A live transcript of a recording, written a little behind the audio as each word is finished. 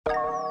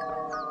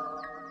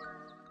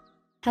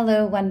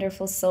Hello,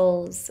 wonderful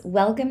souls.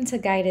 Welcome to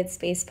Guided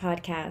Space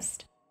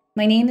Podcast.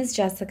 My name is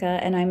Jessica,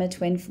 and I'm a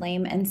twin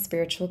flame and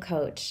spiritual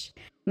coach.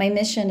 My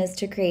mission is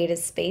to create a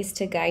space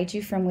to guide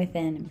you from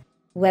within.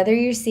 Whether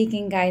you're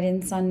seeking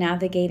guidance on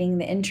navigating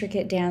the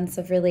intricate dance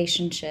of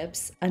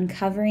relationships,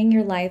 uncovering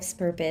your life's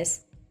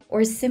purpose,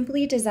 or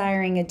simply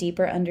desiring a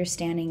deeper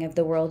understanding of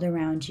the world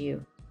around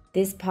you,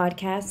 this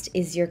podcast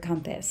is your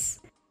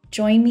compass.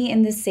 Join me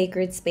in this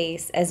sacred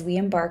space as we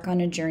embark on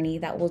a journey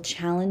that will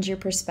challenge your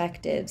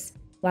perspectives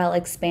while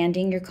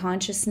expanding your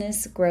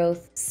consciousness,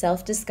 growth,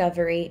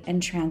 self-discovery,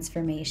 and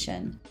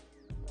transformation.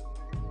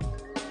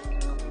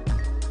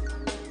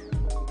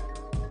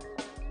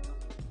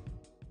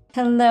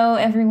 Hello,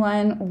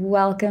 everyone.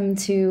 Welcome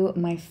to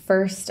my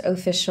first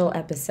official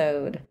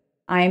episode.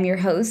 I am your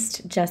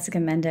host, Jessica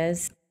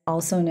Mendez,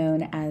 also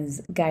known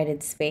as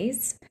Guided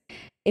Space.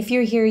 If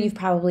you're here, you've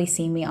probably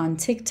seen me on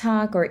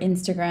TikTok or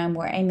Instagram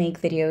where I make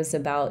videos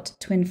about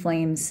twin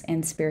flames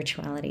and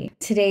spirituality.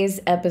 Today's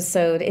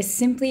episode is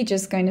simply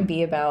just going to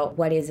be about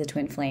what is a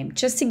twin flame,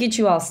 just to get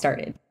you all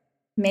started.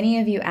 Many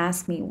of you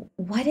ask me,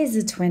 what is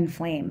a twin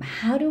flame?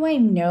 How do I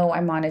know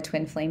I'm on a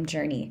twin flame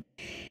journey?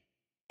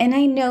 And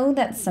I know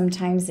that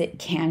sometimes it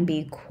can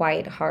be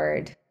quite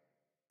hard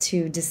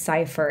to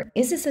decipher,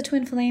 is this a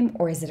twin flame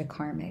or is it a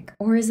karmic?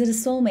 Or is it a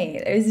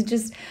soulmate? Or is it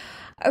just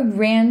a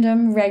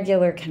random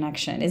regular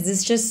connection? Is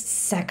this just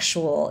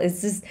sexual?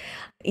 Is this,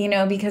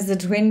 because the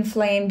twin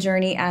flame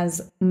journey,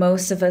 as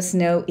most of us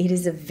know, it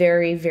is a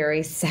very,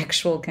 very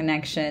sexual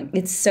connection.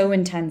 It's so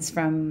intense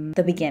from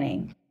the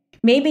beginning.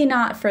 Maybe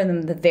not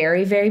from the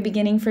very, very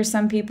beginning for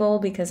some people,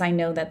 because I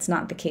know that's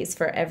not the case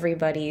for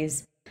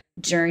everybody's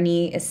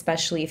journey,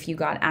 especially if you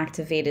got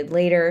activated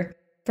later.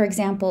 For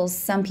example,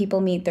 some people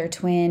meet their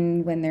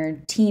twin when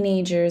they're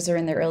teenagers or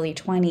in their early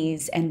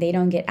 20s, and they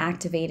don't get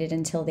activated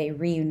until they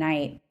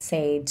reunite,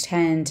 say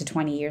 10 to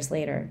 20 years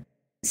later.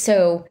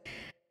 So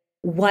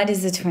what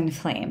is a twin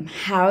flame?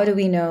 How do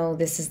we know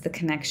this is the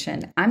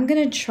connection? I'm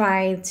going to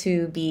try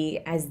to be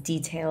as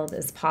detailed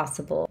as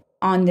possible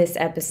on this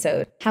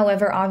episode.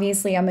 However,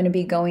 obviously, I'm going to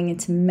be going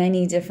into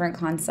many different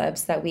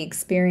concepts that we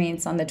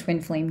experience on the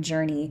twin flame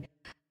journey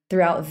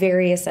throughout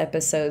various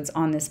episodes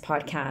on this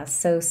podcast.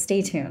 So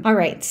stay tuned. All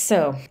right,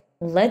 so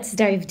let's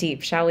dive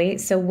deep, shall we?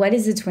 So what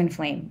is a twin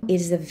flame?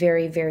 It is a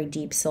very, very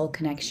deep soul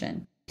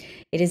connection.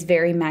 It is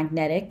very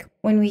magnetic.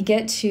 When we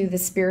get to the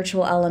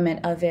spiritual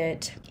element of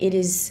it, it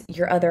is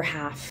your other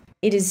half.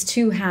 It is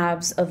two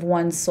halves of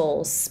one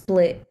soul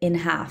split in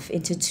half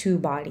into two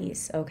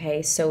bodies,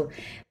 okay? So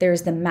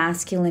there's the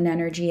masculine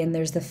energy and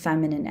there's the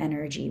feminine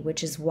energy,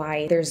 which is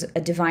why there's a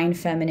divine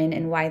feminine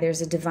and why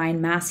there's a divine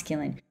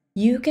masculine.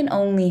 You can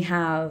only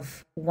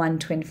have one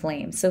twin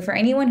flame. So for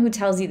anyone who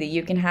tells you that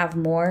you can have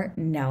more,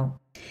 no.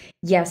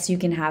 Yes, you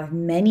can have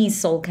many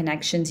soul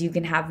connections. You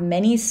can have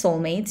many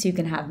soulmates. You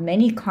can have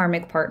many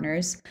karmic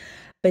partners,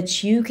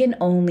 but you can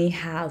only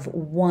have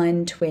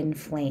one twin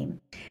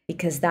flame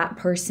because that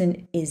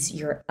person is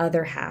your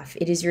other half.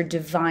 It is your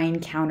divine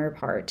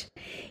counterpart.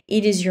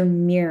 It is your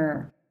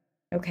mirror,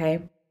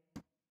 okay?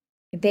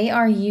 They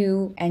are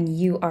you and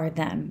you are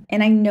them.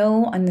 And I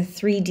know on the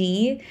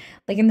 3D,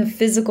 like in the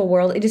physical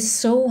world, it is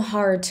so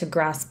hard to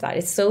grasp that.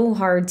 It's so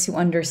hard to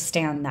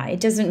understand that. It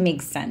doesn't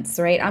make sense,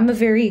 right? I'm a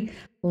very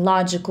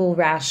logical,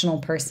 rational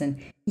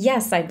person.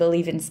 Yes, I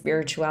believe in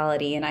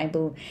spirituality and I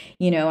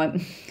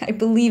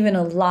believe in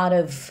a lot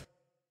of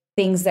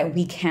things that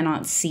we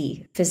cannot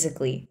see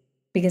physically.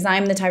 Because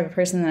I'm the type of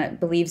person that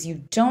believes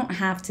you don't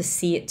have to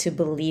see it to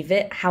believe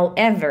it.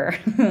 However,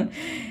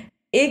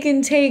 it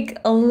can take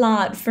a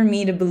lot for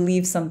me to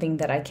believe something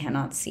that I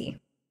cannot see.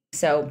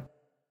 So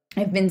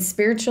I've been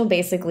spiritual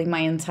basically my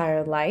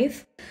entire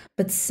life,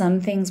 but some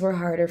things were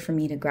harder for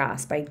me to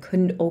grasp. I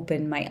couldn't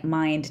open my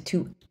mind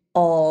to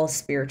all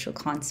spiritual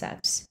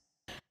concepts.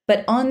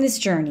 But on this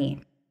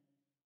journey,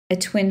 a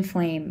twin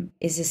flame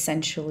is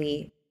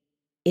essentially,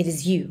 it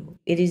is you.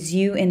 It is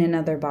you in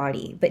another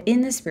body. But in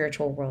the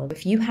spiritual world,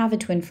 if you have a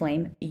twin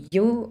flame,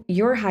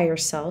 your higher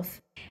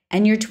self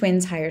and your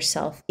twin's higher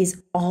self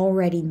is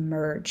already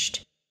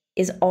merged,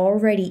 is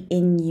already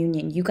in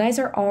union. You guys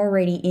are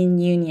already in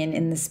union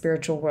in the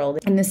spiritual world,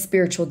 in the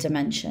spiritual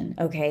dimension,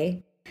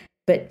 okay?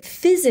 But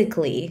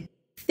physically,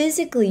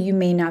 you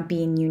may not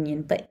be in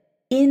union, but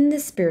in the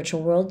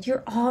spiritual world,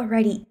 you're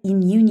already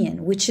in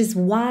union, which is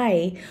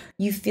why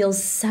you feel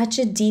such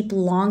a deep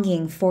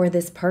longing for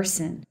this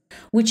person,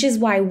 which is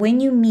why when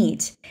you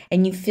meet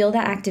and you feel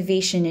that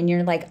activation and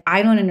you're like,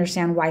 I don't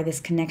understand why this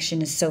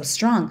connection is so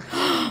strong.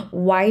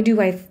 Why do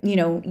I,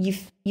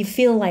 you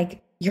feel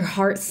like your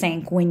heart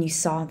sank when you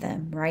saw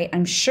them, right?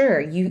 I'm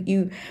sure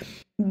you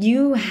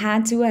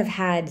had to have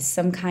had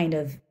some kind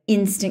of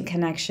instant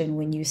connection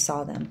when you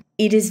saw them.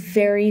 It is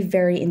very,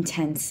 very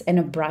intense and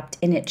abrupt,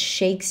 and it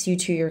shakes you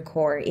to your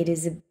core. It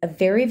is a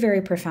very,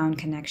 very profound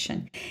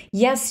connection.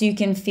 Yes, you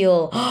can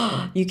feel,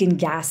 you can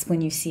gasp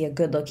when you see a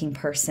good-looking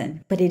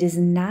person, but it is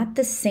not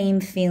the same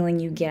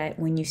feeling you get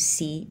when you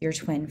see your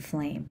twin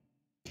flame.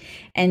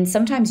 And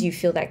sometimes you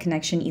feel that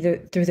connection either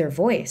through their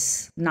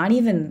voice, not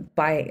even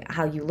by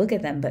how you look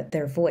at them, but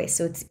their voice.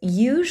 So it's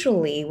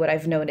usually what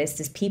I've noticed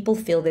is people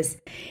feel this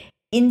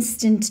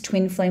instant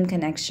twin flame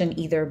connection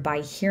either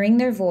by hearing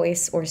their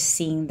voice or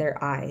seeing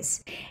their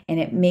eyes, and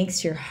it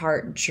makes your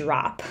heart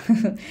drop.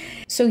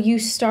 So you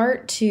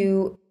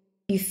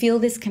feel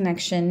this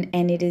connection,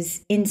 and it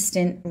is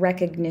instant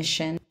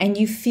recognition, and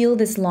you feel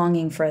this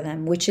longing for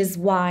them, which is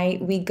why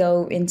we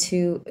go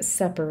into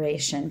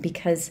separation,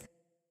 because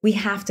we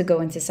have to go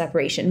into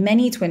separation.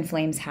 Most twin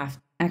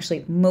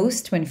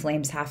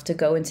flames have to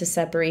go into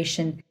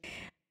separation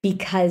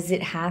because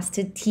it has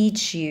to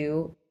teach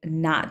you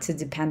not to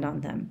depend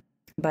on them.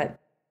 But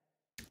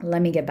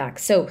let me get back.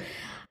 So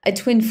a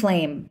twin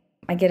flame,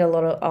 I get a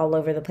little all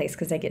over the place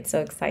because I get so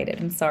excited.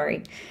 I'm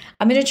sorry.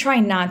 I'm going to try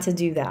not to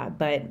do that,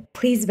 but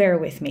please bear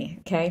with me,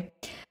 okay?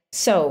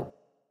 So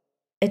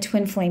a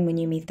twin flame, when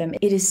you meet them,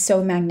 it is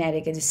so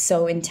magnetic. It is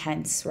so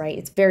intense, right?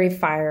 It's very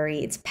fiery.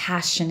 It's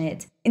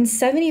passionate. In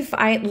 75,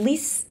 at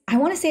least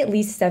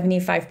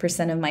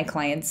 75% of my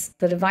clients,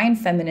 the divine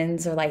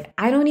feminines are like,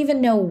 I don't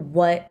even know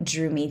what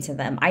drew me to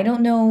them. I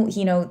don't know,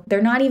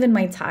 they're not even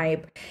my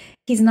type.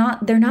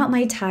 They're not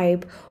my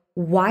type.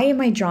 Why am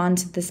I drawn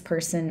to this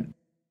person?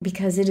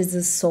 Because it is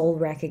a soul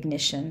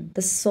recognition.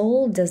 The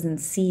soul doesn't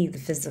see the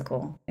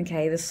physical,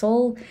 okay? The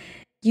soul,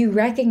 you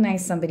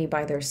recognize somebody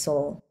by their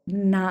soul,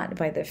 not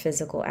by their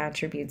physical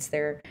attributes,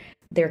 their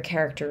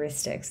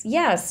characteristics.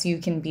 Yes, you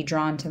can be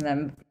drawn to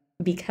them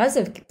because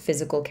of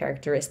physical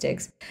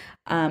characteristics.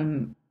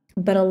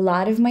 But a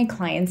lot of my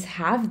clients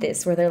have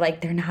this where they're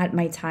like, they're not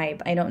my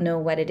type. I don't know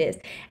what it is.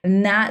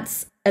 And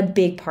that's a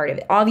big part of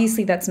it.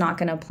 Obviously, that's not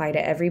going to apply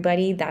to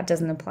everybody. That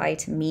doesn't apply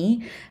to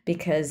me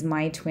because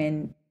my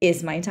twin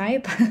is my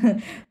type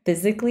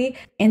physically.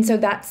 And so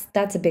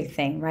that's a big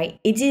thing, right?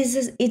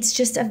 It's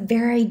just a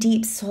very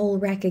deep soul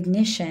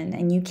recognition,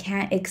 and you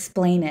can't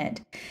explain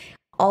it.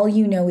 All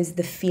you know is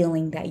the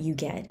feeling that you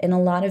get. And a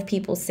lot of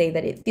people say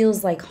that it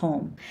feels like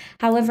home.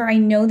 However, I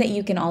know that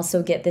you can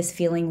also get this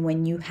feeling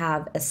when you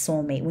have a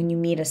soulmate, when you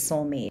meet a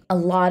soulmate. A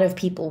lot of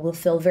people will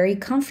feel very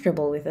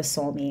comfortable with a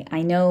soulmate.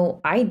 I know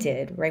I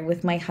did, right?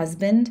 With my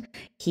husband,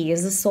 he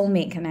is a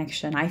soulmate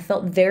connection. I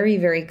felt very,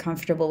 very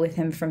comfortable with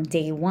him from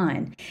day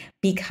one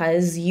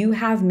because you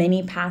have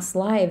many past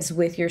lives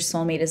with your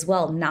soulmate as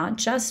well, not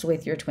just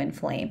with your twin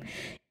flame.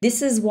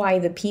 This is why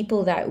the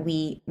people that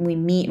we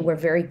meet, we're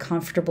very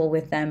comfortable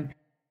with them.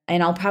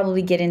 And I'll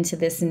probably get into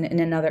this in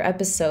another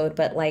episode,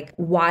 but like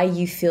why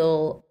you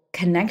feel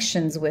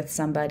connections with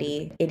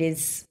somebody, it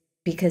is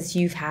because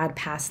you've had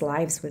past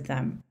lives with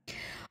them.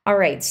 All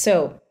right,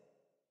 so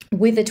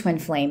with a twin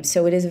flame,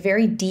 so it is a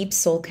very deep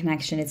soul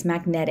connection. It's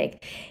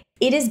magnetic.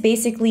 It is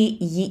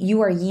basically, you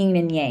are yin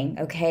and yang,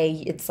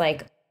 okay? It's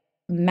like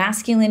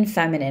masculine,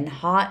 feminine,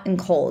 hot and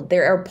cold.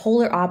 There are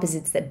polar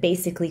opposites that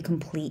basically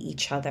complete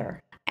each other.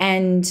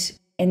 And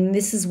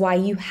this is why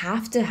you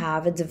have to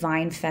have a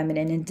divine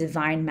feminine and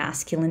divine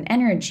masculine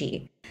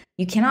energy.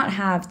 You cannot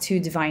have two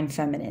divine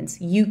feminines.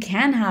 You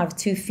can have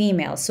two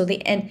females. So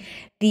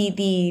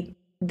the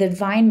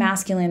divine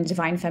masculine and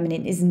divine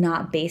feminine is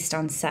not based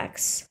on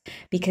sex,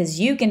 because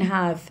you can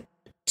have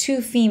two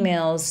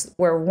females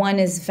where one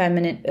is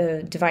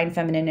feminine, divine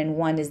feminine, and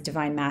one is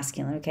divine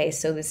masculine. Okay,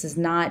 so this is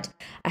not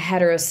a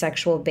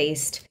heterosexual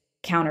based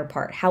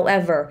counterpart.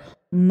 However,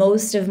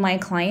 most of my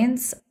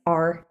clients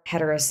are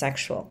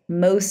heterosexual.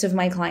 Most of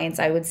my clients,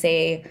 I would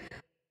say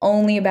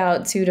only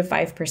about 2 to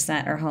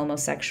 5% are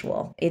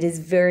homosexual. It is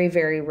very,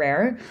 very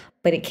rare,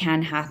 but it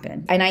can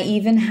happen. And I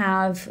even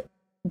have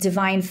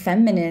divine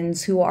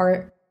feminines who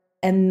are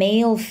a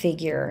male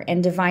figure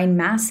and divine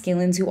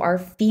masculines who are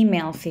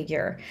female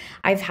figure.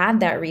 I've had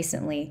that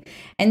recently.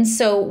 And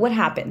so what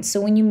happens? So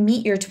when you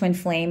meet your twin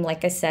flame,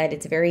 like I said,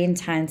 it's very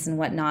intense and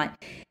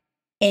whatnot,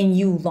 and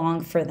you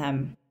long for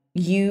them.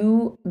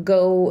 You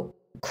go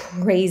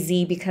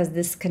crazy because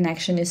this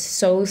connection is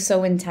so,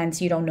 so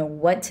intense. You don't know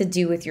what to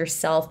do with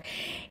yourself.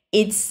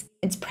 It's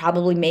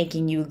probably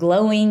making you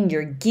glowing.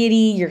 You're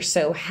giddy. You're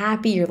so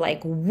happy. You're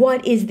like,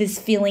 what is this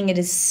feeling? It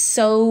is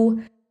so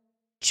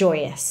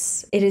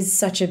joyous. It is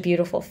such a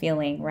beautiful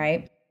feeling,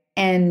 right?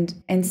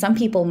 And some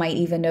people might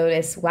even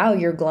notice, wow,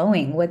 you're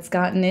glowing. What's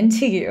gotten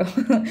into you?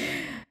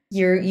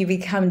 You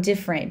become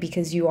different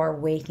because you are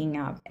waking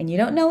up, and you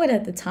don't know it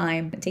at the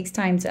time. It takes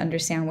time to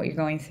understand what you're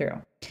going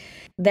through.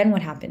 Then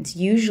what happens?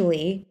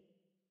 Usually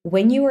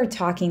when you are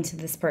talking to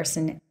this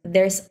person,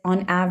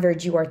 on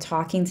average, you are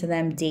talking to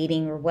them,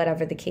 dating, or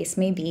whatever the case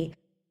may be,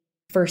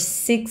 for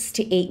 6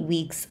 to 8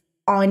 weeks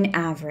on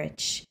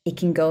average. It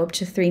can go up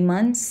to 3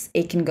 months.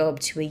 It can go up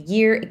to a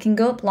year. It can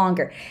go up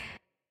longer.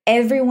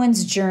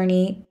 Everyone's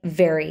journey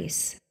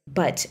varies,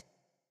 but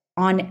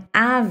on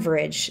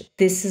average,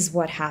 this is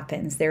what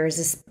happens.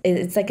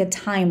 It's like a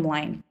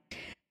timeline,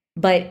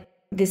 but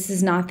this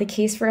is not the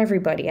case for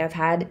everybody. I've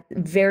had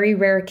very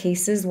rare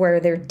cases where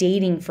they're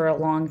dating for a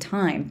long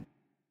time.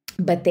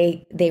 but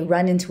they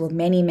run into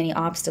many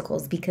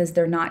obstacles because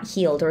they're not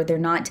healed, or they're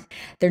not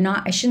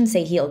I shouldn't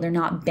say healed, they're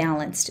not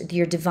balanced.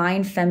 Your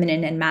divine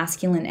feminine and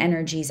masculine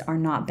energies are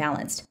not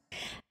balanced.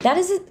 That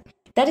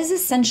is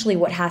essentially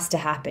what has to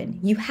happen.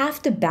 You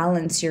have to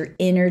balance your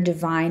inner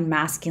divine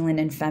masculine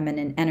and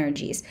feminine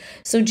energies.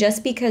 So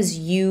just because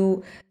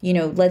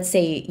let's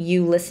say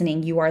you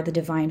listening, you are the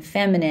divine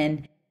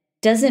feminine,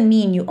 doesn't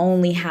mean you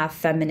only have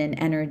feminine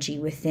energy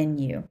within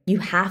you. You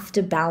have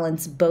to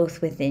balance both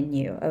within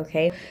you,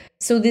 okay?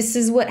 So this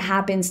is what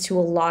happens to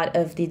a lot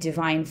of the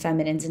divine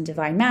feminines and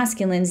divine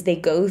masculines. They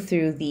go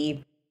through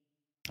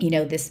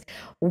this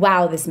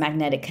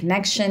magnetic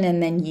connection,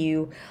 and then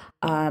you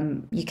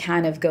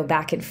kind of go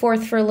back and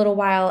forth for a little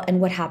while. And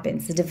what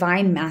happens? The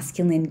divine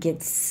masculine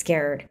gets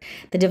scared.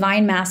 The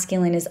divine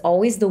masculine is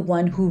always the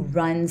one who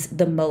runs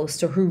the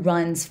most, or who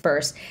runs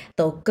first.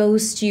 They'll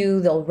ghost you.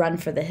 They'll run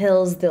for the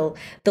hills. They'll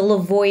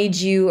avoid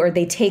you, or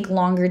they take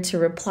longer to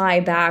reply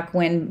back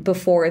when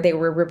before they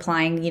were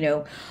replying,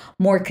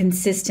 more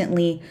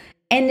consistently.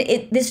 And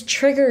this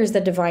triggers the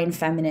divine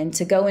feminine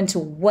to go into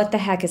what the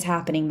heck is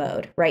happening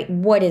mode, right?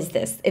 What is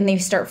this? And they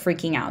start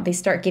freaking out. They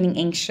start getting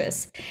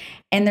anxious.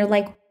 And they're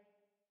like,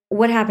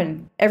 what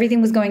happened?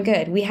 Everything was going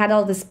good. We had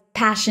all this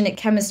passionate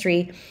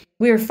chemistry.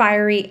 We were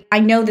fiery. I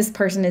know this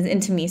person is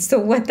into me. So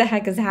what the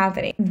heck is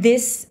happening?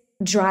 This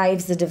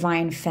drives the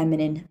divine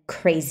feminine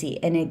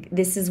crazy. And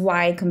this is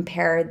why I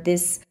compare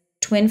this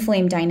twin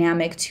flame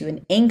dynamic to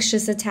an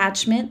anxious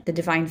attachment, the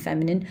divine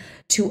feminine,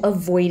 to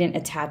avoidant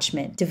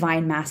attachment,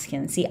 divine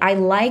masculine. See, I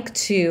like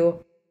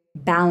to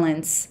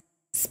balance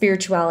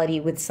spirituality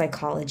with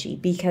psychology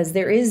because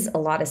there is a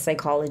lot of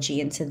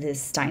psychology into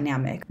this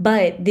dynamic.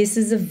 But this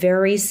is a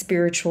very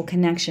spiritual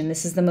connection.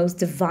 This is the most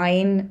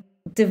divine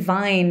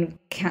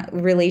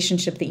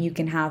relationship that you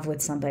can have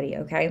with somebody,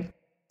 okay?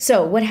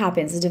 So what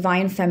happens? The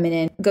divine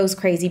feminine goes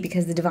crazy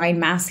because the divine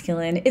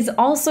masculine is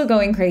also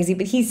going crazy,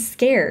 but he's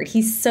scared.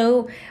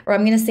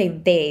 I'm going to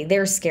say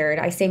they're scared.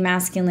 I say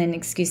masculine,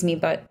 excuse me,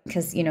 but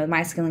because,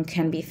 masculine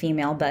can be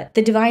female, but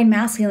the divine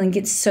masculine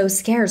gets so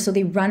scared. So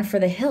they run for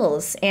the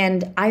hills.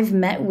 And I've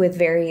met with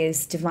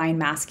various divine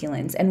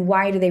masculines. And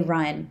why do they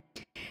run?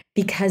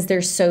 Because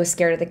they're so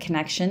scared of the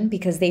connection,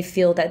 because they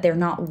feel that they're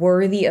not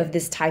worthy of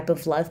this type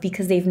of love,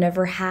 because they've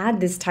never had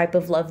this type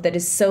of love that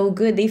is so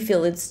good. They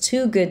feel it's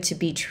too good to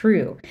be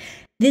true.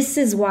 This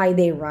is why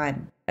they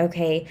run,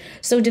 okay?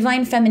 So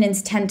divine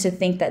feminines tend to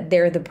think that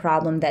they're the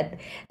problem, that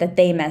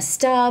they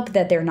messed up,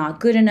 that they're not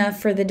good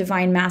enough for the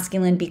divine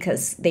masculine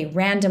because they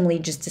randomly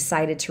just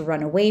decided to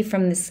run away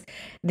from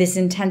this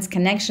intense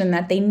connection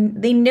that they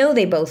know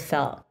they both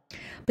felt.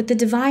 But the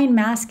divine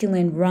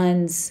masculine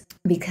runs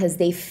because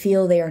they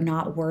feel they are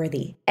not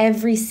worthy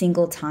every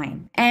single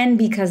time. And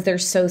because they're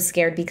so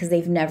scared, because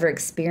they've never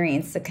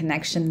experienced a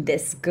connection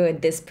this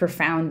good, this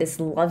profound, this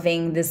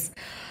loving, this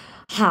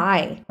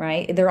high,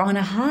 right? They're on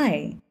a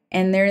high.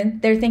 And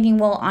they're thinking,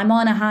 well, I'm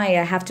on a high.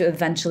 I have to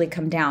eventually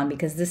come down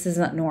because this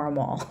isn't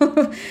normal.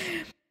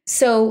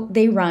 So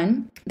they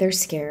run. They're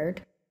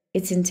scared.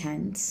 It's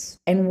intense.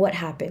 And what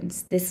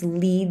happens? This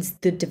leads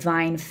the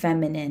divine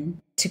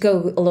feminine to go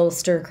a little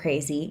stir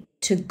crazy,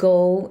 to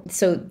go.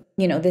 So,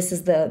 this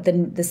is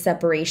the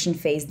separation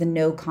phase, the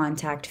no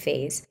contact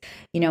phase,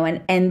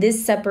 and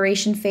this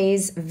separation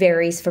phase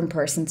varies from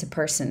person to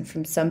person.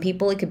 From some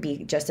people, it could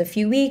be just a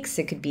few weeks.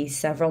 It could be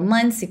several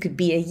months. It could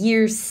be a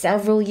year,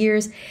 several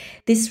years.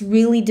 This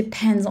really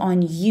depends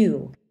on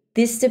you.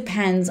 This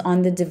depends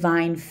on the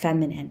divine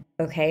feminine,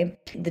 okay?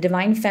 The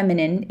divine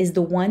feminine is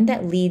the one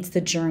that leads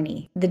the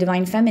journey. The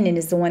divine feminine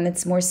is the one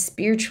that's more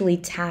spiritually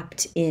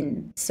tapped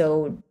in.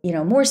 So,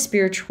 more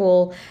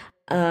spiritual,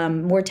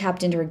 more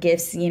tapped into her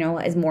gifts,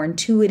 is more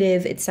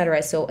intuitive,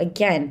 etc. So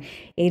again,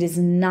 it is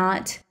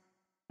not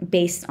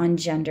based on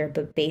gender,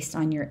 but based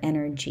on your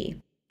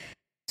energy.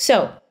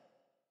 So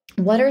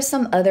what are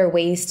some other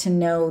ways to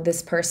know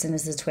this person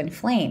is a twin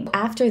flame?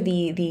 After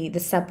the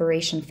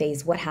separation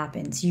phase, what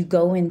happens? You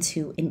go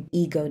into an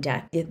ego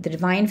death. The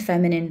divine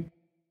feminine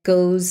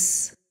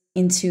goes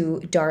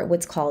into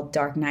what's called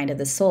dark night of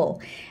the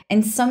soul.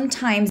 And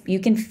sometimes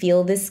you can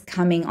feel this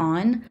coming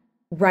on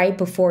right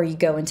before you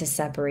go into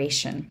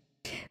separation.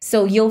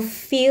 So you'll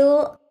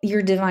feel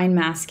your divine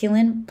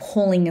masculine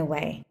pulling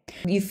away.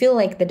 You feel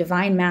like the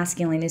divine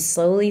masculine is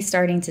slowly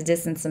starting to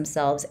distance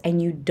themselves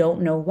and you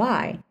don't know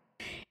why.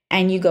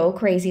 And you go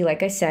crazy,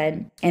 like I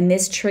said, and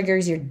this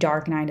triggers your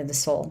dark night of the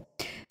soul.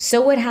 So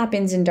what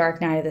happens in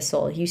dark night of the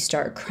soul? You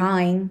start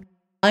crying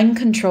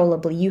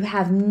uncontrollably. You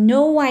have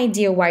no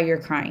idea why you're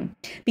crying,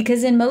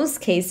 because in most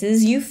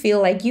cases, you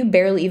feel like you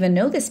barely even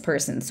know this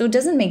person. So it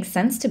doesn't make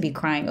sense to be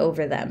crying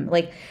over them.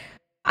 Like,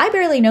 I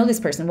barely know this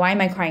person. Why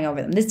am I crying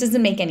over them? This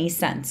doesn't make any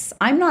sense.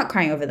 I'm not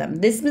crying over them.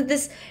 This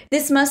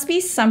must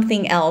be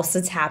something else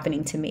that's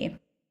happening to me.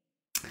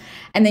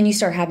 And then you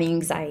start having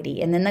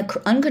anxiety. And then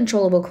the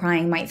uncontrollable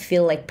crying might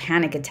feel like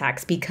panic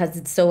attacks because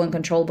it's so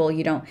uncontrollable.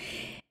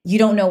 you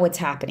don't know what's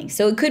happening.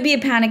 So it could be a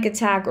panic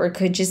attack or it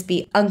could just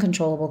be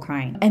uncontrollable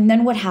crying. And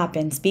then what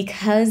happens?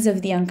 Because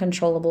of the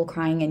uncontrollable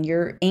crying and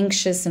you're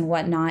anxious and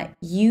whatnot,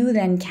 you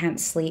then can't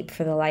sleep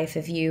for the life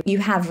of you. You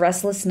have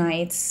restless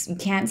nights. You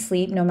can't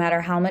sleep no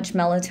matter how much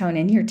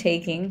melatonin you're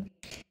taking.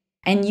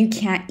 And you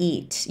can't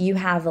eat. You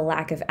have a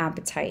lack of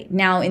appetite.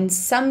 Now, in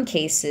some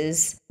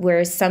cases,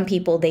 where some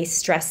people, they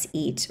stress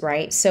eat,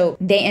 right? So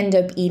they end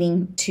up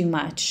eating too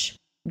much.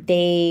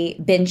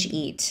 They binge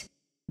eat.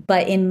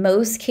 But in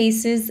most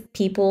cases,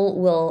 people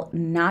will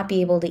not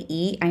be able to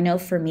eat. I know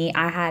for me,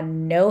 I had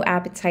no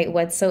appetite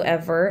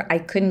whatsoever. I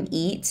couldn't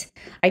eat.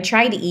 I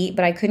tried to eat,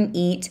 but I couldn't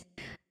eat.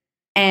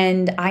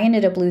 And I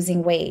ended up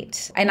losing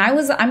weight. And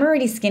I'm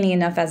already skinny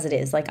enough as it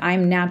is. Like,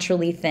 I'm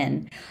naturally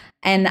thin.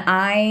 And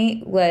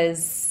I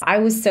was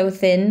so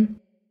thin.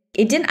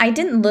 I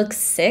didn't look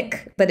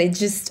sick, but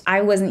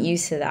I wasn't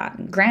used to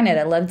that. Granted,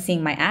 I loved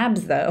seeing my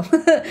abs though,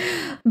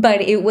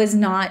 but it was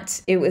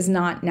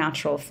not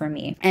natural for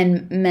me.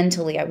 And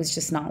mentally, I was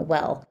just not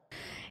well.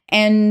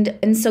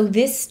 And so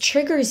this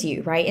triggers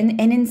you, right? And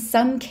in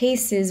some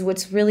cases,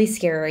 what's really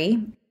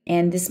scary,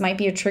 and this might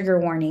be a trigger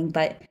warning,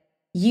 but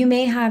you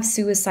may have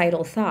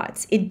suicidal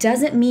thoughts. It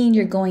doesn't mean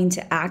you're going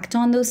to act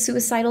on those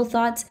suicidal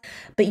thoughts,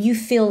 but you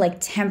feel like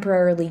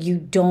temporarily you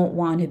don't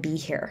want to be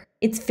here.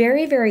 It's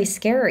very, very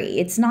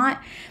scary.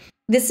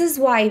 This is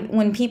why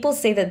when people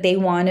say that they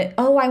want it,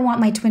 oh, I want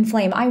my twin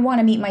flame. I want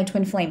to meet my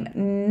twin flame.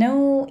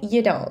 No,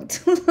 you don't.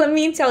 Let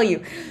me tell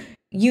you,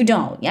 you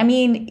don't. I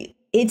mean,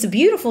 it's a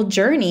beautiful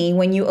journey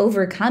when you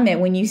overcome it,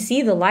 when you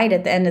see the light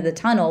at the end of the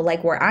tunnel,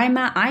 like where I'm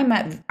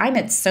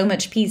at so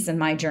much peace in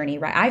my journey,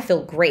 right? I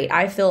feel great.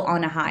 I feel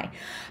on a high.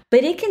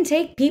 But it can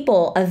take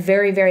people a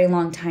very, very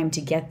long time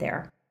to get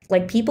there.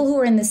 Like people who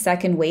are in the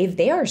second wave,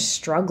 they are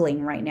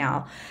struggling right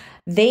now.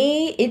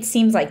 It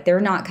seems like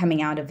they're not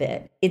coming out of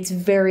it. It's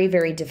very,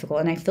 very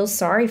difficult. And I feel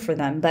sorry for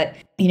them. But,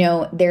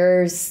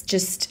 there's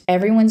just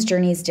everyone's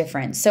journey is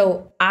different.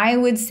 So I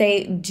would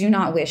say do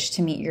not wish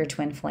to meet your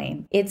twin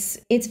flame. It's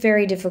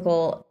very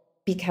difficult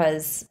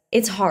because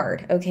it's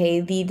hard.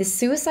 Okay. The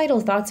suicidal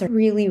thoughts are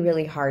really,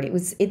 really hard.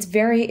 It's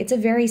a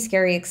very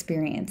scary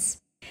experience.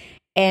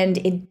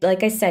 And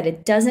like I said,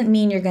 it doesn't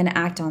mean you're going to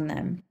act on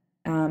them.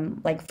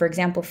 Like, for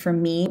example, for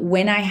me,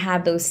 when I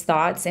had those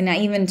thoughts, and I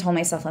even told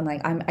myself,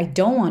 I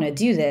don't want to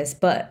do this,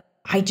 but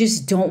I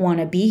just don't want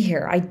to be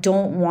here. I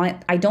don't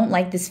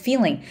like this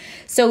feeling.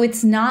 So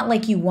it's not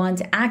like you want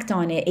to act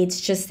on it.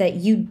 It's just that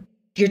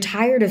you're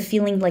tired of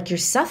feeling like you're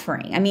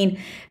suffering. I mean,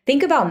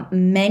 think about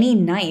many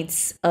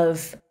nights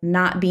of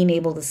not being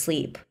able to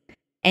sleep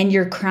and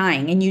you're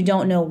crying and you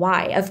don't know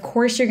why. Of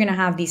course, you're going to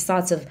have these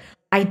thoughts of,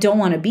 I don't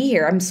want to be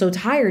here. I'm so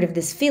tired of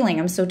this feeling.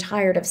 I'm so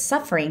tired of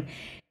suffering.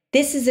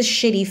 This is a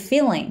shitty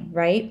feeling,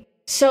 right?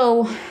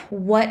 So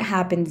what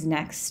happens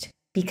next?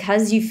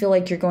 Because you feel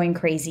like you're going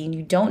crazy and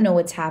you don't know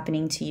what's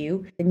happening to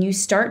you, then you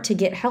start to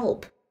get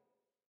help.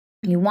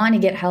 You want to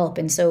get help.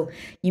 And so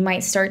you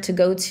might start to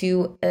go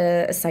to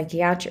a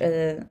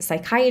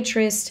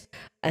psychiatrist,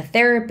 a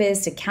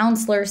therapist, a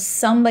counselor,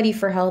 somebody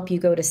for help. You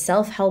go to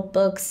self-help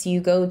books.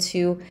 You go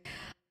to,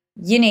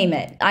 you name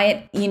it.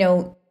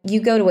 You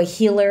go to a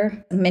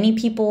healer. Many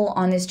people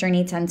on this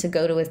journey tend to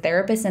go to a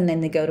therapist and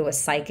then they go to a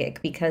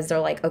psychic because they're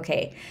like,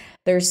 okay,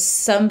 there's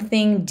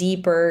something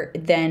deeper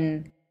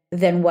than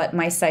what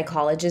my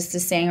psychologist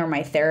is saying or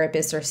my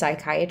therapist or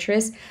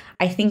psychiatrist.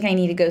 I think I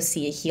need to go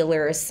see a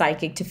healer or a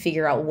psychic to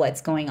figure out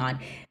what's going on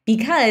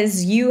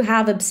because you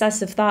have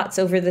obsessive thoughts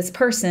over this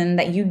person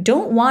that you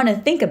don't want to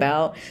think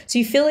about. So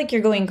you feel like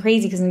you're going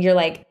crazy because you're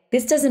like,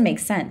 this doesn't make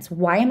sense.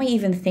 Why am I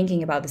even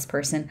thinking about this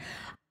person?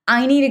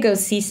 I need to go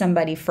see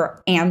somebody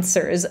for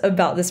answers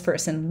about this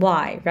person.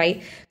 Why,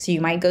 right? So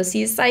you might go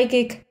see a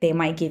psychic. They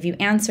might give you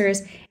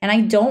answers. And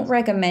I don't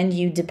recommend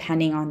you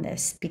depending on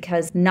this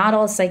because not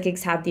all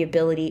psychics have the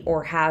ability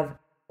or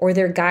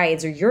their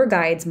guides or your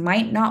guides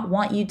might not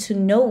want you to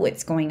know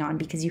what's going on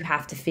because you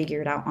have to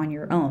figure it out on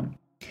your own.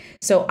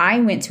 So I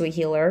went to a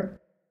healer.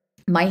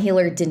 My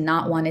healer did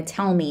not want to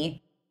tell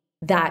me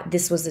that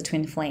this was a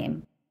twin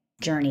flame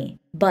journey,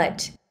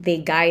 but they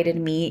guided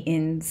me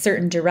in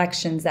certain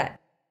directions that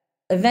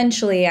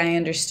eventually, I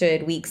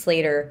understood weeks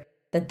later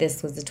that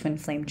this was the twin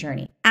flame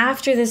journey.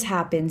 After this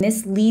happens,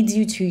 this leads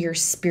you to your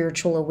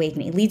spiritual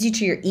awakening. It leads you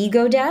to your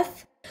ego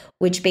death,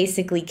 which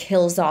basically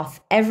kills off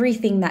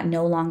everything that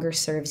no longer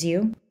serves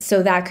you.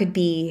 So that could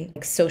be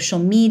like social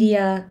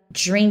media,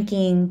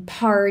 drinking,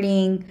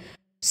 partying,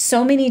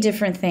 so many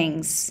different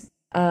things.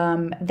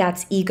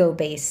 That's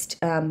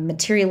ego-based,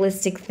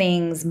 materialistic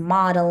things,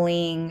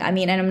 modeling. I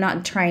mean, and I'm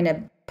not trying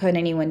to put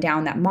anyone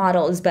down that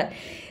models, but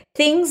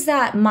things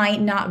that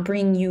might not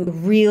bring you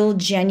real,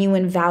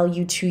 genuine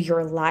value to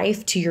your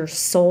life, to your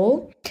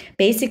soul.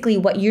 Basically,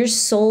 what your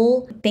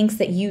soul thinks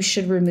that you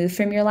should remove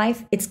from your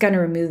life, it's going to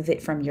remove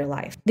it from your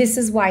life. This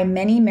is why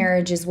many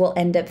marriages will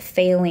end up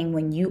failing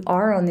when you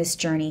are on this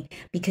journey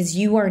because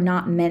you are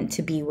not meant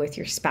to be with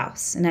your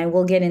spouse. And I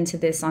will get into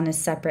this on a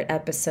separate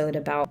episode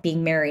about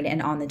being married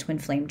and on the twin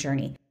flame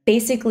journey.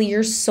 Basically,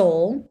 your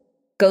soul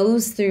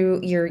goes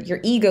through your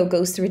ego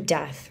goes through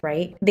death,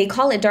 right? They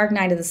call it dark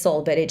night of the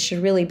soul, but it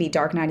should really be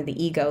dark night of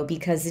the ego,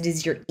 because it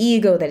is your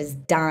ego that is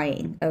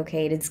dying,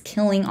 okay? It is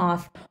killing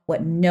off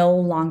what no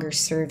longer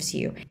serves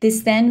you.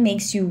 This then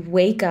makes you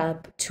wake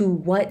up to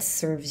what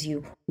serves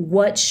you.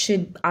 What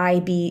should I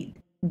be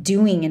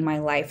doing in my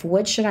life?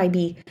 What should I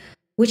be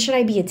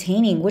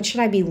attaining? What should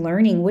I be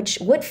learning?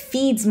 What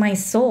feeds my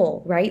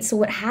soul, right? So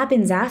what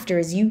happens after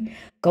is you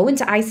go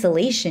into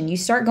isolation. You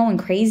start going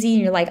crazy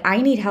and you're like,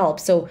 I need help.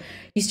 So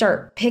you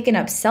start picking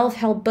up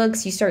self-help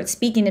books. You start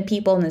speaking to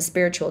people in the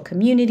spiritual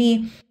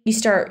community. You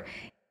start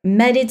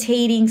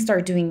meditating,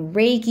 start doing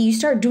Reiki. You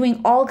start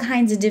doing all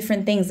kinds of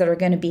different things that are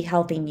going to be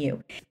helping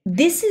you.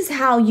 This is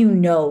how you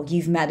know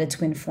you've met a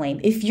twin flame.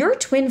 If your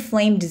twin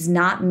flame does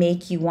not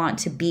make you want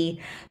to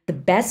be the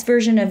best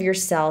version of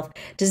yourself,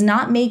 does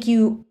not make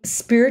you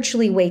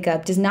spiritually wake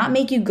up, does not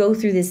make you go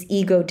through this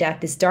ego death,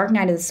 this dark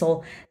night of the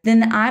soul,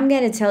 then I'm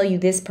going to tell you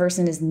this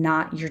person is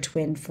not your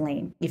twin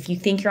flame. If you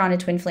think you're on a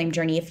twin flame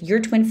journey, if your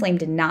twin flame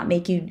did not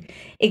make you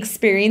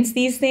experience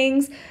these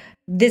things,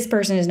 this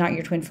person is not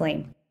your twin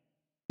flame.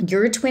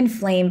 Your twin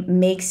flame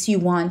makes you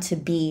want to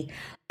be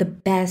the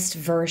best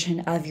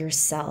version of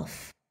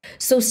yourself.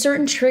 So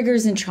certain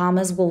triggers and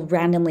traumas will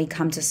randomly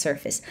come to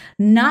surface,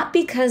 not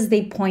because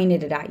they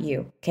pointed it at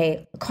you,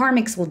 okay?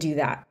 Karmics will do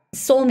that.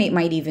 Soulmate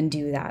might even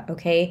do that,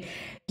 okay?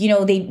 You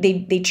know,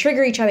 they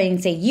trigger each other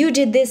and say, you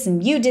did this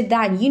and you did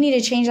that and you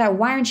need to change that.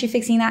 Why aren't you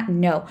fixing that?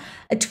 No,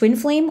 a twin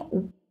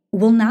flame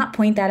will not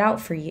point that out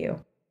for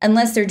you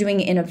unless they're doing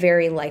it in a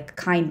very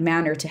kind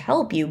manner to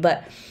help you.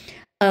 But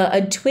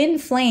a twin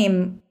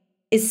flame,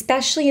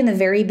 especially in the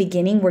very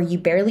beginning where you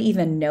barely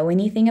even know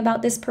anything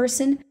about this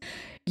person,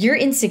 your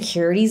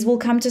insecurities will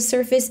come to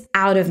surface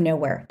out of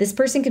nowhere. This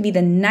person could be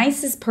the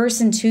nicest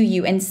person to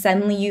you and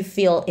suddenly you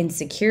feel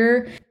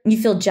insecure, you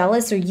feel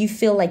jealous, or you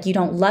feel like you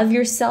don't love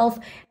yourself.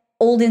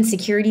 Old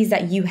insecurities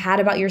that you had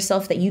about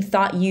yourself that you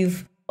thought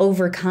you've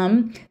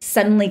overcome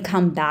suddenly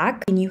come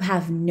back and you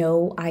have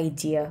no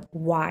idea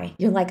why.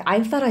 You're like,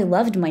 I thought I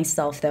loved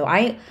myself though.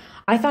 I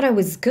thought I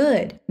was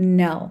good.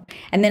 No.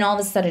 And then all of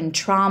a sudden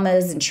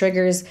traumas and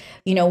triggers,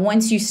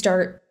 once you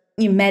start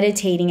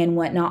meditating and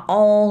whatnot,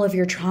 all of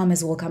your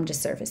traumas will come to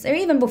surface. Or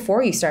even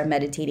before you start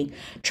meditating,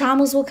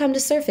 traumas will come to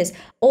surface,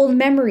 old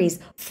memories,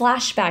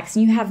 flashbacks,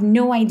 and you have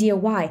no idea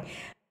why.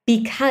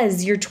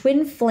 Because your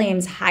twin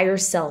flame's higher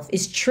self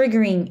is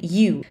triggering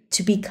you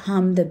to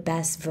become the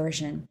best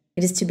version.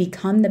 It is to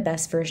become the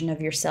best version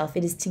of yourself.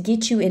 It is to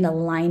get you in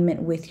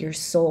alignment with your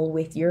soul,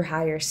 with your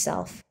higher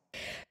self.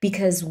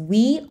 Because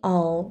we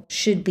all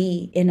should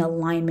be in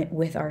alignment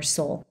with our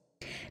soul.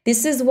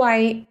 This is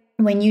why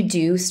when you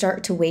do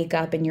start to wake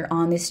up and you're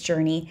on this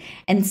journey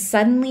and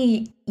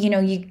suddenly,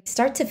 you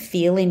start to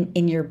feel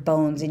in your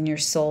bones, in your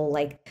soul,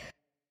 like,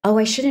 oh,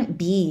 I shouldn't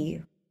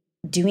be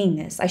doing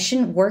this. I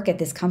shouldn't work at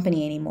this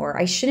company anymore.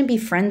 I shouldn't be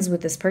friends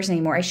with this person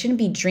anymore. I shouldn't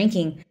be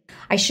drinking.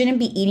 I shouldn't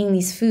be eating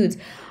these foods.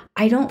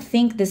 I don't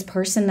think this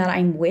person that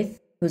I'm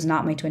with, who's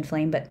not my twin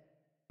flame, but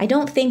I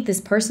don't think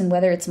this person,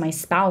 whether it's my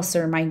spouse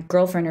or my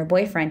girlfriend or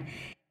boyfriend,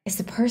 is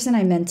the person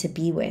I'm meant to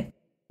be with.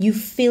 You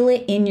feel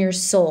it in your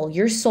soul.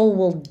 Your soul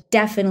will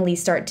definitely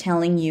start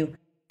telling you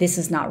this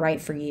is not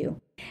right for you.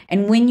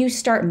 And when you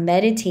start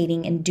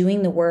meditating and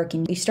doing the work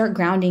and you start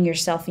grounding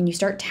yourself and you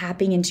start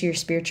tapping into your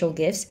spiritual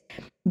gifts,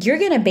 you're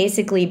going to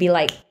basically be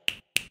like,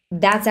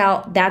 that's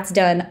out, that's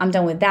done, I'm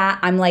done with that.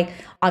 I'm like,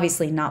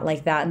 obviously not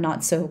like that,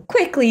 not so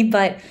quickly,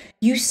 but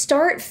you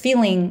start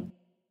feeling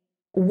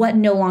what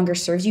no longer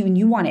serves you and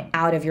you want it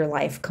out of your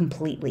life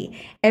completely.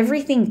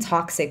 Everything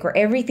toxic or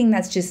everything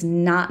that's just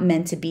not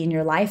meant to be in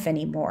your life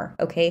anymore,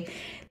 okay?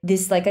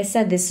 This, like I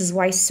said, this is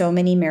why so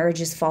many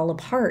marriages fall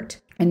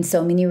apart and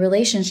so many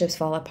relationships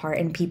fall apart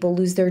and people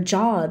lose their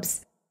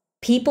jobs.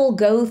 People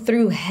go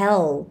through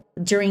hell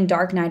during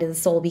Dark Night of the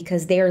Soul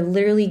because they are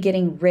literally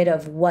getting rid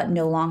of what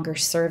no longer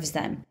serves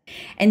them.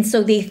 And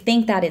so they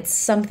think that it's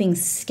something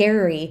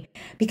scary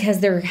because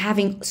they're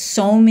having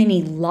so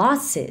many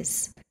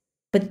losses.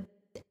 But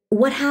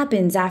what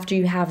happens after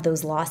you have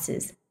those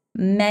losses?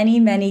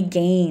 Many, many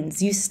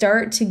gains. You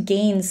start to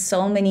gain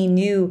so many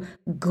new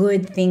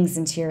good things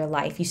into your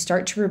life. You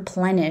start to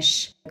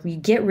replenish. You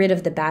get rid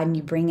of the bad and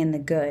you bring in the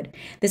good.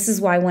 This is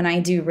why when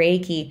I do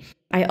Reiki,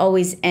 I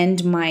always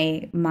end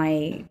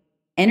my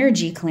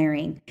energy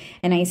clearing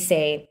and I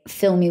say,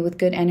 fill me with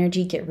good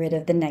energy, get rid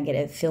of the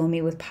negative. Fill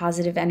me with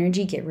positive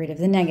energy, get rid of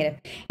the negative.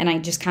 And I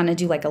just kind of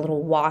do like a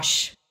little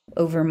wash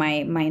over my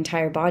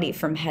entire body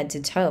from head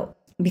to toe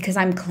because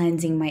I'm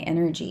cleansing my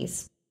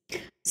energies.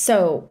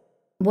 So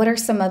what are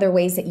some other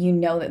ways that you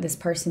know that this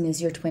person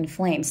is your twin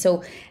flame?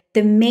 So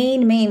the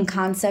main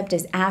concept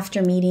is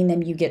after meeting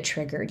them, you get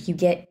triggered. You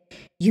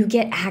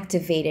get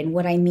activated.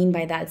 What I mean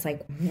by that is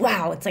like,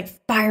 wow, it's like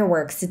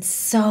fireworks. It's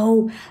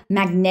so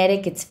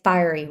magnetic. It's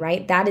fiery,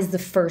 right? That is the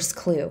first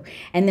clue.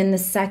 And then the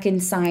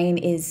second sign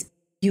is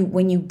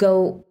when you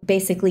go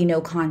basically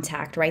no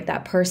contact, right?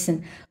 That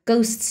person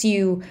ghosts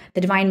you,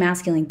 the divine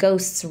masculine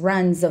ghosts,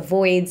 runs,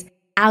 avoids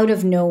out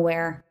of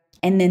nowhere.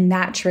 And then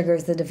that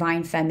triggers the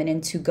divine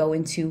feminine to go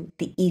into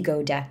the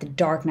ego death, the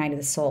dark night of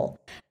the soul,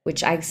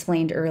 which I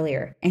explained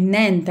earlier. And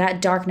then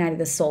that dark night of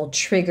the soul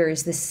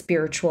triggers the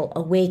spiritual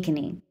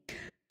awakening.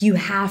 You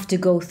have to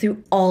go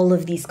through all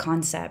of these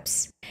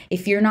concepts.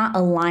 If you're not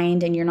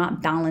aligned and you're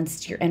not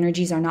balanced, your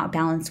energies are not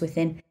balanced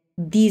within,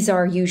 these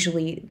are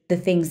usually the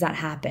things that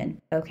happen,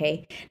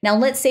 okay? Now,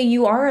 let's say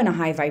you are in a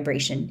high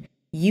vibration.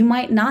 You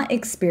might not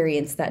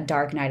experience that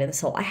dark night of the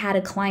soul. I had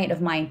a client of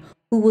mine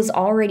who was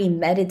already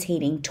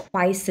meditating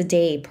twice a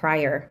day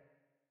prior,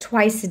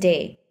 twice a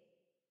day.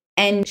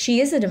 And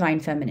she is a divine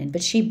feminine,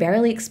 but she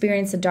barely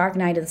experienced the dark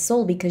night of the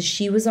soul because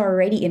she was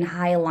already in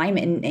high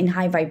alignment and in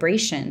high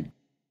vibration.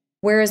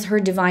 Whereas her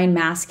divine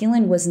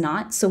masculine was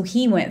not, so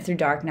he went through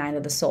dark night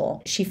of the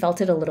soul. She felt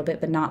it a little bit,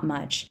 but not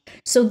much.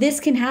 So this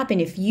can happen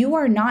if you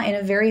are not in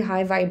a very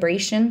high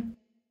vibration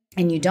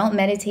and you don't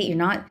meditate, you're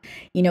not,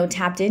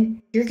 tapped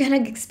in, you're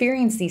going to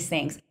experience these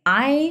things.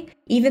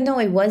 Even though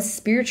I was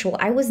spiritual,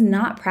 I was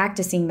not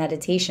practicing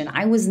meditation.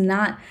 I was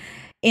not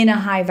in a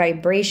high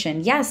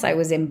vibration. Yes, I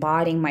was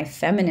embodying my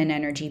feminine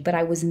energy, but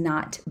I was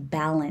not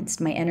balanced.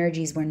 My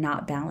energies were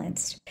not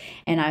balanced.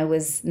 And I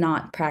was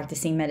not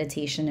practicing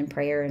meditation and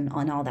prayer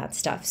and all that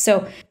stuff.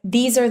 So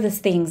these are the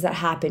things that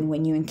happen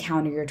when you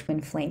encounter your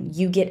twin flame.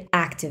 You get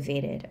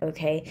activated,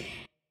 okay?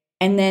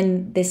 And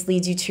then this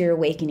leads you to your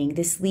awakening.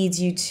 This leads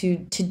you to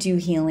do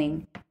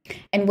healing.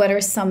 And what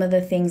are some of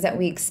the things that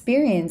we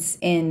experience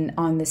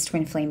on this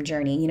twin flame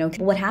journey?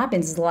 What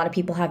happens is a lot of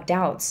people have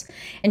doubts.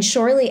 And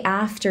shortly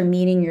after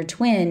meeting your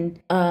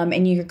twin,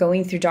 and you're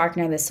going through dark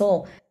night of the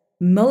soul,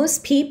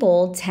 most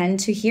people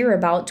tend to hear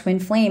about twin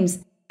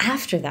flames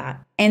after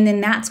that. And then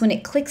that's when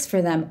it clicks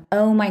for them.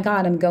 Oh my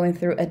God, I'm going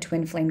through a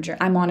twin flame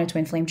journey. I'm on a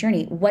twin flame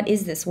journey. What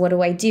is this? What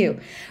do I do?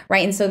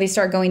 Right? And so they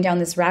start going down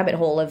this rabbit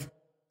hole of,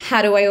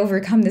 how do I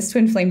overcome this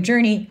twin flame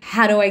journey?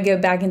 How do I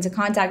get back into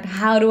contact?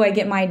 How do I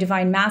get my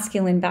divine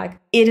masculine back?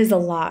 It is a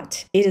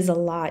lot. It is a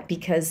lot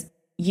because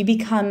you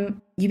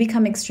become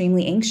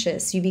extremely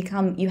anxious.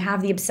 You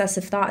have the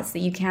obsessive thoughts that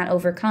you can't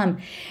overcome.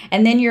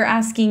 And then you're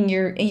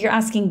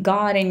asking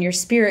God and your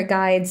spirit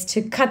guides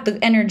to cut the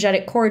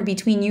energetic cord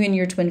between you and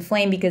your twin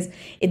flame because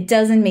it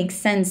doesn't make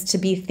sense to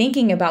be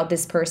thinking about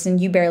this person.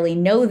 You barely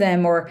know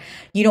them or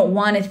you don't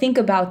want to think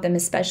about them,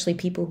 especially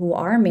people who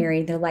are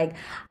married. They're like,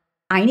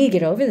 I need to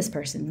get over this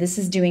person. This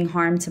is doing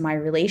harm to my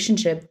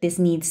relationship. This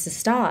needs to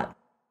stop.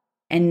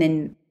 And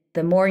then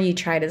the more you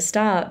try to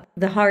stop,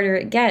 the harder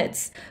it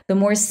gets. The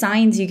more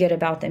signs you get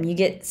about them. You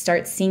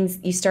start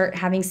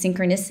having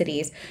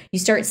synchronicities. You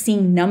start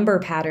seeing number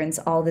patterns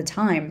all the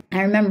time.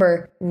 I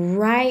remember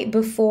right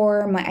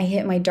before I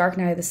hit my dark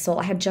night of the soul,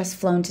 I had just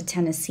flown to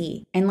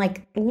Tennessee. And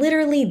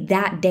literally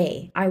that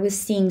day, I was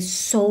seeing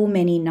so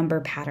many number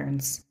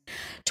patterns.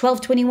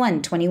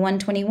 1221,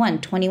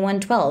 2121,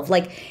 2112.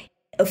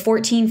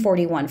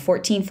 1441,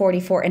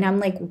 1444. And I'm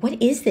like,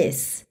 what is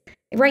this?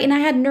 Right. And I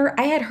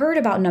had heard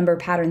about number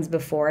patterns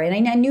before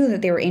and I knew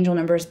that they were angel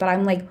numbers, but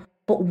I'm like,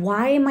 but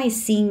why am I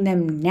seeing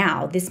them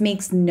now? This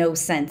makes no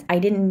sense. I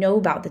didn't know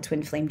about the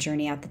twin flame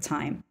journey at the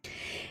time.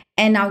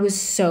 And I was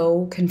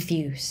so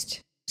confused.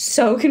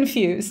 So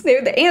confused.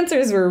 The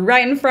answers were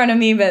right in front of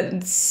me,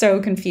 but so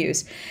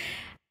confused.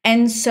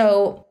 And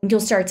so you'll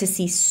start to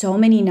see so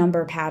many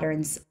number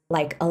patterns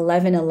like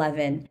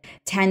 1111,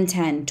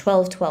 1010,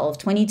 1212,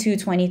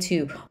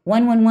 2222,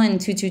 111,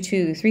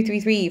 222,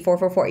 333,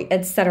 444,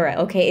 etc.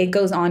 Okay, it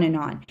goes on and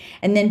on.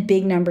 And then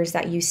big numbers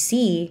that you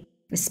see,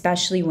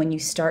 especially when you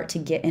start to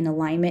get in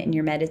alignment and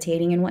you're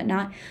meditating and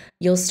whatnot,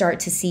 you'll start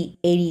to see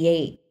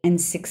 88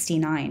 and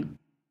 69.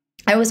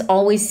 I was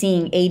always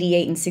seeing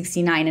 88 and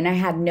 69, and I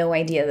had no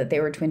idea that they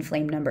were twin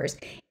flame numbers.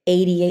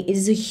 88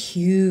 is a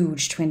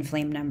huge twin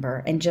flame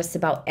number, and just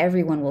about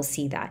everyone will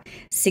see that.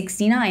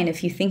 69,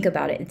 if you think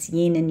about it, it's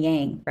yin and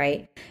yang,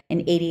 right?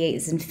 And 88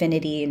 is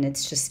infinity, and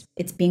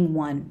it's being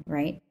one,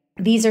 right?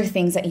 These are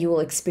things that you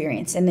will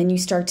experience, and then you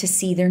start to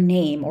see their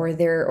name or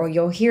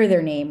you'll hear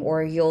their name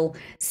or you'll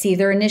see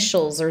their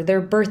initials or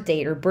their birth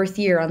date or birth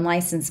year on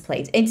license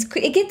plates.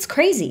 It gets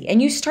crazy,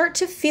 and you start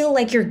to feel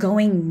like you're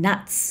going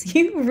nuts.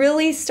 You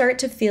really start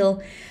to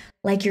feel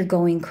like you're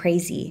going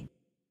crazy.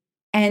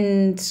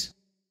 And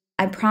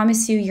I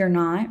promise you're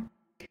not.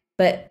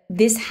 But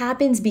this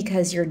happens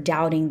because you're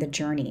doubting the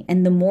journey.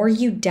 And the more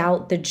you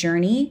doubt the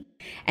journey,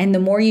 and the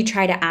more you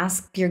try to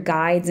ask your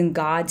guides and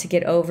God to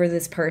get over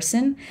this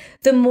person,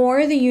 the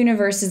more the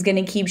universe is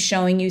going to keep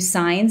showing you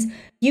signs.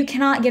 You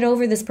cannot get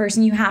over this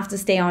person. You have to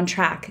stay on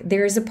track.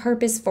 There is a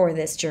purpose for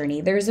this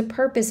journey. There is a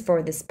purpose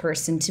for this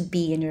person to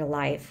be in your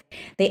life.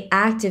 They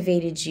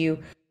activated you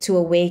to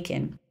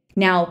awaken.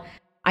 Now,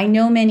 I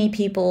know many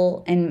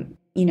people, and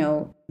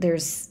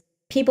there's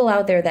people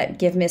out there that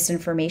give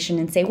misinformation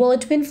and say, well, a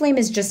twin flame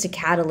is just a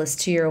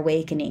catalyst to your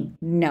awakening.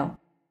 No,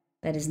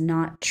 that is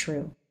not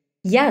true.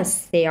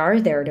 Yes, they are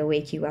there to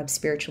wake you up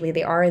spiritually.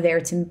 They are there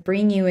to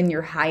bring you in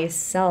your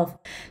highest self,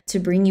 to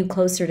bring you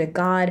closer to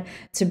God,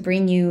 to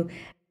bring you,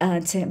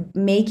 to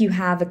make you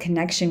have a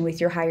connection with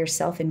your higher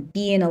self and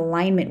be in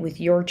alignment with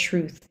your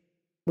truth,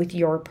 with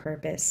your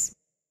purpose.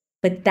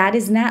 But that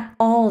is not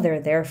all they're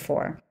there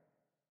for.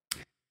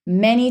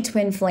 Many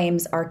twin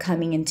flames are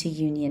coming into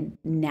union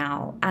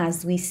now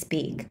as we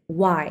speak.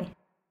 Why?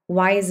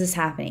 Why is this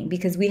happening?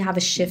 Because we have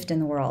a shift in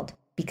the world,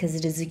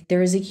 because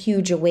there is a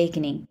huge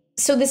awakening.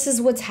 So this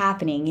is what's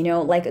happening,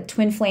 like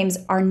twin flames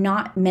are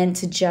not meant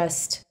to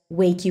just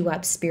wake you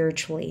up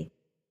spiritually.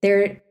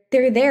 They're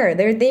there.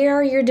 They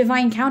are your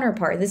divine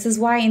counterpart. This is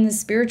why in the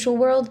spiritual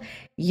world,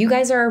 you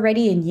guys are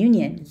already in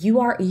union. You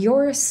are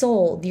your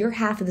soul, your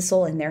half of the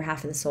soul and their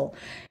half of the soul.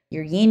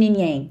 You're yin and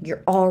yang.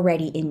 You're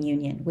already in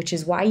union, which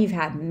is why you've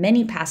had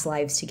many past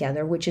lives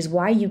together, which is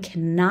why you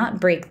cannot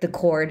break the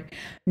cord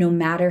no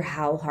matter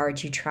how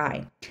hard you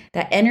try.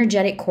 That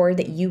energetic cord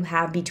that you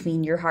have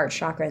between your heart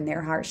chakra and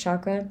their heart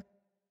chakra,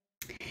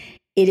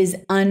 it is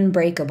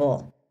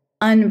unbreakable.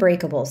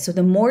 Unbreakable. So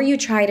the more you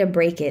try to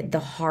break it, the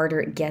harder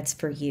it gets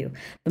for you.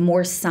 The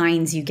more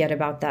signs you get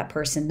about that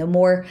person, the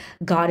more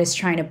God is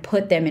trying to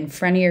put them in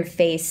front of your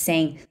face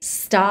saying,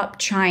 stop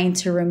trying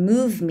to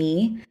remove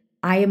me.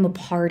 I am a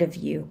part of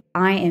you.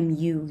 I am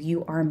you.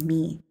 You are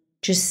me.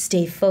 Just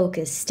stay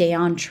focused, stay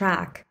on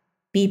track,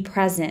 be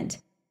present.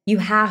 You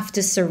have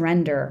to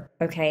surrender,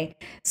 okay?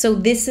 So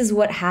this is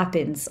what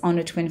happens on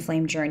a twin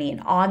flame journey.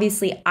 And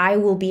obviously, I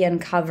will be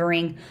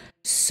uncovering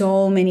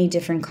so many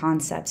different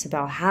concepts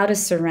about how to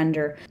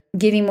surrender,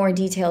 giving more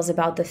details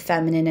about the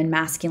feminine and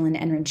masculine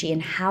energy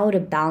and how to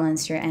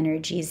balance your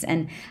energies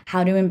and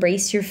how to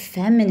embrace your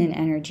feminine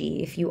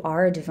energy if you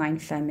are a divine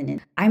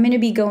feminine. I'm going to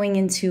be going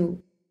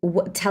into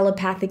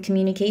telepathic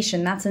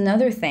communication. That's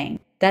another thing.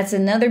 That's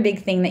another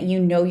big thing that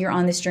you're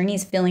on this journey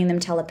is feeling them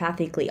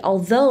telepathically.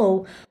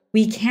 Although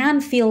we can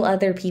feel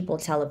other people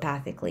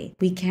telepathically.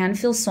 We can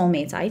feel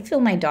soulmates. I feel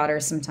my daughter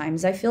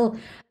sometimes. I feel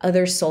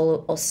other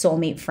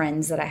soulmate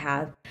friends that I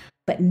have,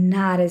 but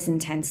not as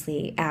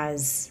intensely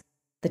as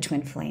the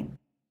twin flame.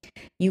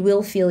 You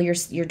will feel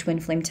your twin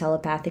flame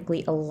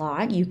telepathically a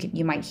lot.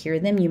 You might hear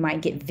them. You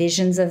might get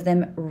visions of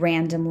them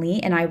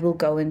randomly, and I will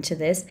go into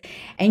this.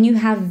 And you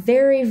have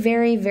very,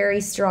 very, very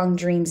strong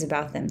dreams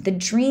about them. The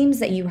dreams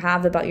that you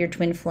have about your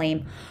twin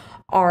flame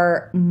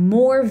are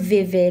more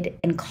vivid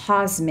and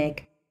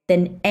cosmic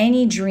than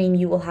any dream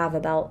you will have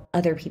about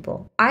other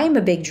people. I'm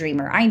a big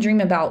dreamer. I dream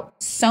about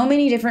so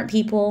many different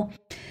people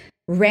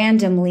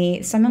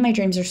randomly. Some of my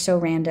dreams are so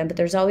random, but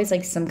there's always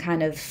like some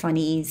kind of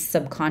funny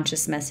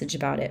subconscious message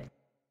about it.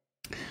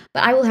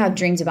 But I will have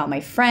dreams about my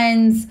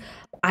friends.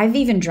 I've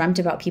even dreamt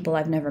about people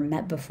I've never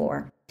met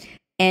before.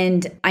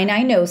 And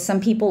I know some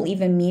people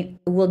even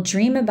will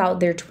dream about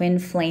their twin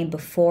flame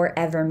before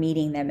ever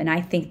meeting them. And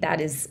I think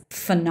that is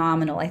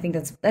phenomenal. I think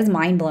that's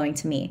mind-blowing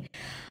to me.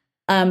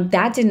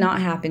 That did not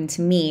happen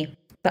to me,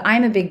 but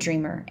I'm a big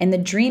dreamer. And the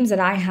dreams that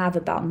I have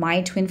about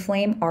my twin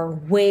flame are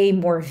way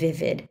more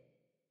vivid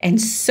and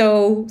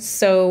so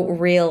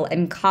real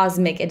and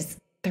cosmic.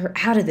 They're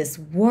out of this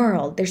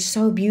world. They're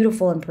so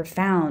beautiful and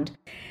profound.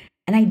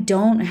 And I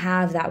don't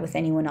have that with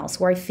anyone else,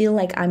 where I feel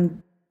like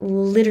I'm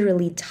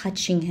literally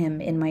touching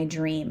him in my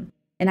dream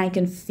and I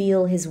can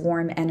feel his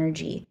warm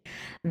energy.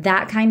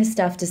 That kind of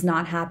stuff does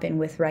not happen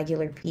with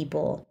regular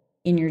people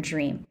in your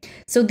dream.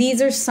 So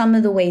these are some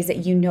of the ways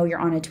that you're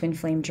on a twin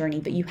flame journey,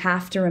 but you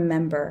have to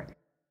remember,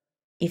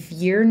 if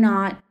you're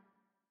not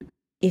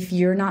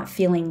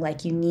feeling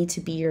like you need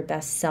to be your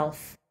best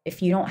self,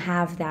 if you don't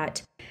have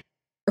that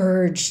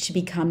urge to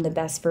become the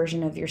best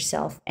version of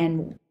yourself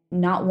and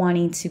not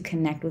wanting to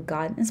connect with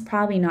God, it's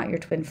probably not your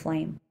twin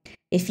flame.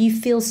 If you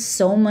feel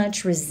so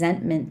much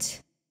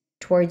resentment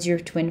towards your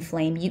twin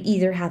flame, you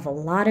either have a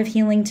lot of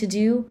healing to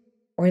do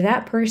or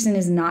that person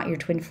is not your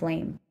twin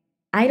flame.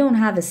 I don't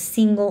have a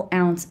single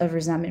ounce of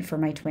resentment for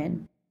my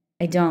twin.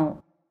 I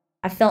don't.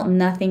 I felt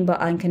nothing but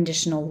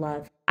unconditional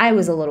love. I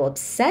was a little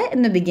upset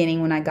in the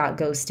beginning when I got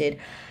ghosted,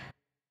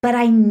 but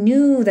I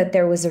knew that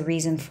there was a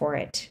reason for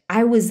it.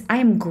 I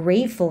am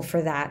grateful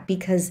for that,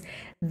 because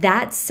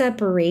that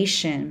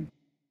separation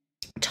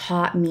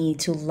taught me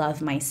to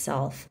love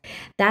myself.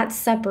 That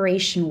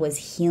separation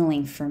was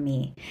healing for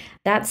me.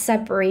 That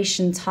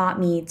separation taught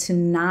me to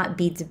not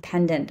be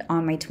dependent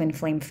on my twin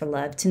flame for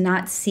love, to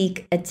not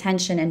seek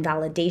attention and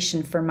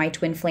validation from my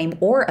twin flame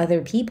or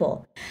other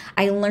people.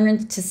 I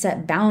learned to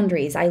set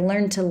boundaries. I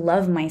learned to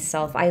love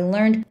myself. I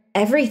learned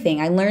everything.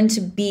 I learned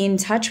to be in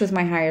touch with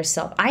my higher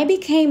self. I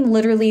became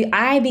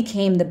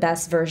the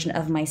best version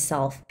of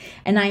myself.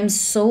 And I'm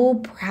so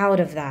proud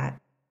of that.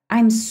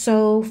 I'm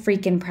so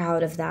freaking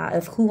proud of that,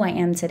 of who I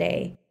am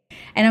today.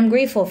 And I'm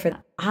grateful for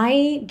that.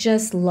 I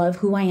just love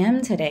who I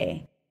am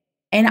today.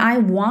 And I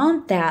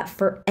want that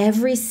for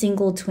every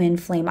single twin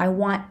flame. I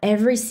want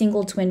every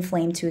single twin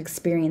flame to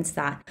experience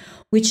that,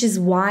 which is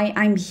why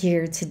I'm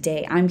here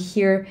today. I'm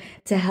here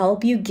to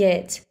help you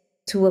get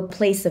to a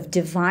place of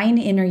divine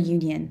inner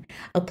union,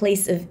 a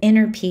place of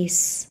inner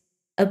peace,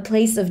 a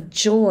place of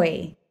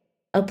joy,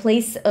 a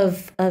place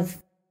of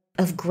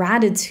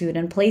gratitude,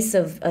 and place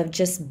of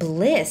just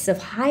bliss,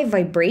 of high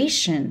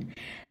vibration.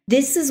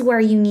 This is where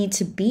you need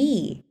to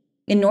be.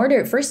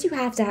 First you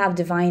have to have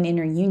divine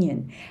inner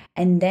union,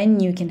 and then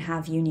you can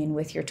have union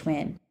with your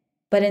twin.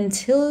 But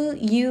until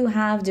you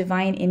have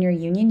divine inner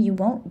union, you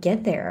won't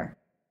get there.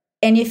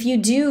 And if you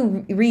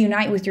do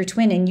reunite with your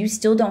twin and you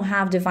still don't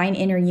have divine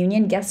inner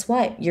union, guess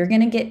what? You're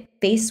going to get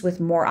faced with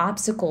more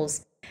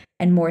obstacles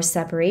and more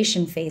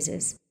separation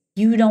phases.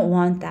 You don't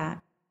want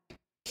that.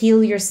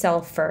 Heal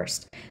yourself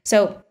first.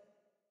 So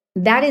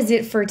that is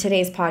it for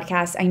today's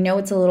podcast. I know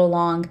it's a little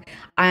long.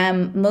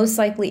 Most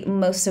likely,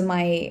 most of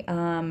my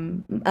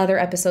other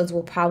episodes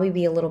will probably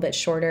be a little bit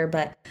shorter,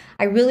 but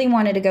I really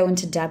wanted to go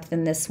into depth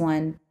in this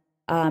one.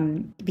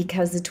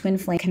 Because the twin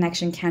flame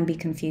connection can be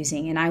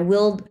confusing. And I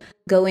will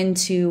go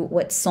into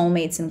what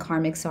soulmates and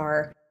karmics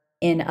are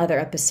in other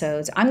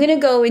episodes. I'm going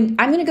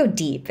to go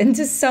deep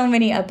into so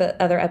many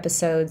other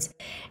episodes.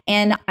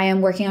 And I am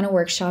working on a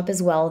workshop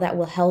as well that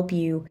will help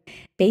you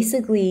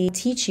basically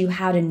teach you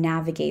how to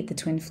navigate the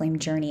twin flame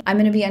journey. I'm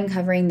going to be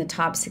uncovering the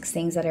top 6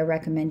 things that I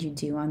recommend you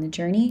do on the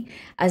journey,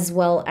 as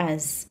well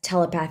as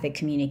telepathic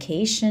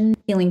communication,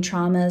 healing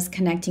traumas,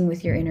 connecting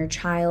with your inner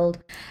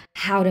child,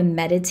 how to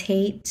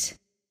meditate.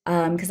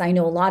 Because I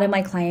know a lot of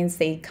my clients,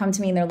 they come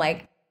to me and they're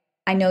like,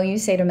 I know you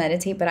say to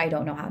meditate, but I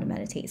don't know how to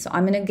meditate. So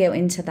I'm going to go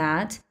into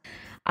that.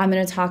 I'm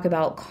going to talk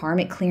about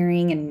karmic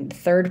clearing and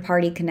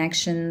third-party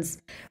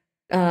connections,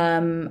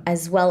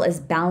 as well as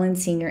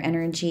balancing your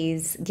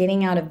energies,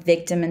 getting out of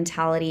victim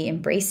mentality,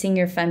 embracing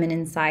your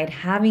feminine side,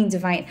 having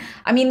divine.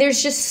 I mean,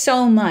 there's just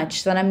so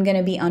much that I'm going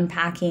to be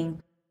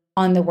unpacking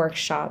on the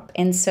workshop.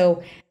 And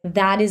so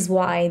that is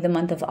why the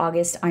month of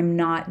August, I'm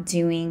not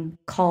doing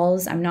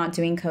calls. I'm not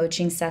doing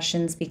coaching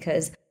sessions,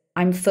 because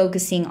I'm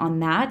focusing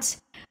on that,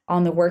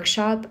 on the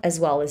workshop, as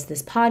well as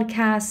this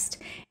podcast,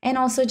 and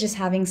also just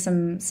having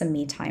some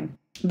me time.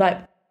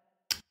 But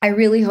I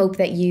really hope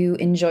that you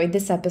enjoyed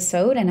this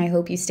episode, and I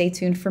hope you stay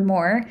tuned for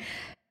more.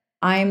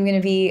 I'm going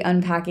to be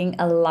unpacking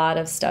a lot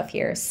of stuff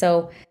here.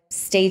 So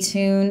stay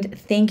tuned.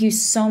 Thank you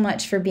so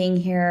much for being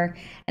here.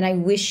 And I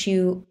wish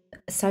you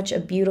such a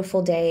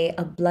beautiful day,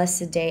 a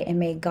blessed day, and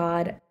may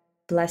God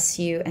bless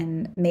you,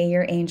 and may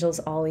your angels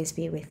always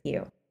be with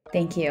you.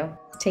 Thank you.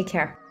 Take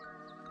care.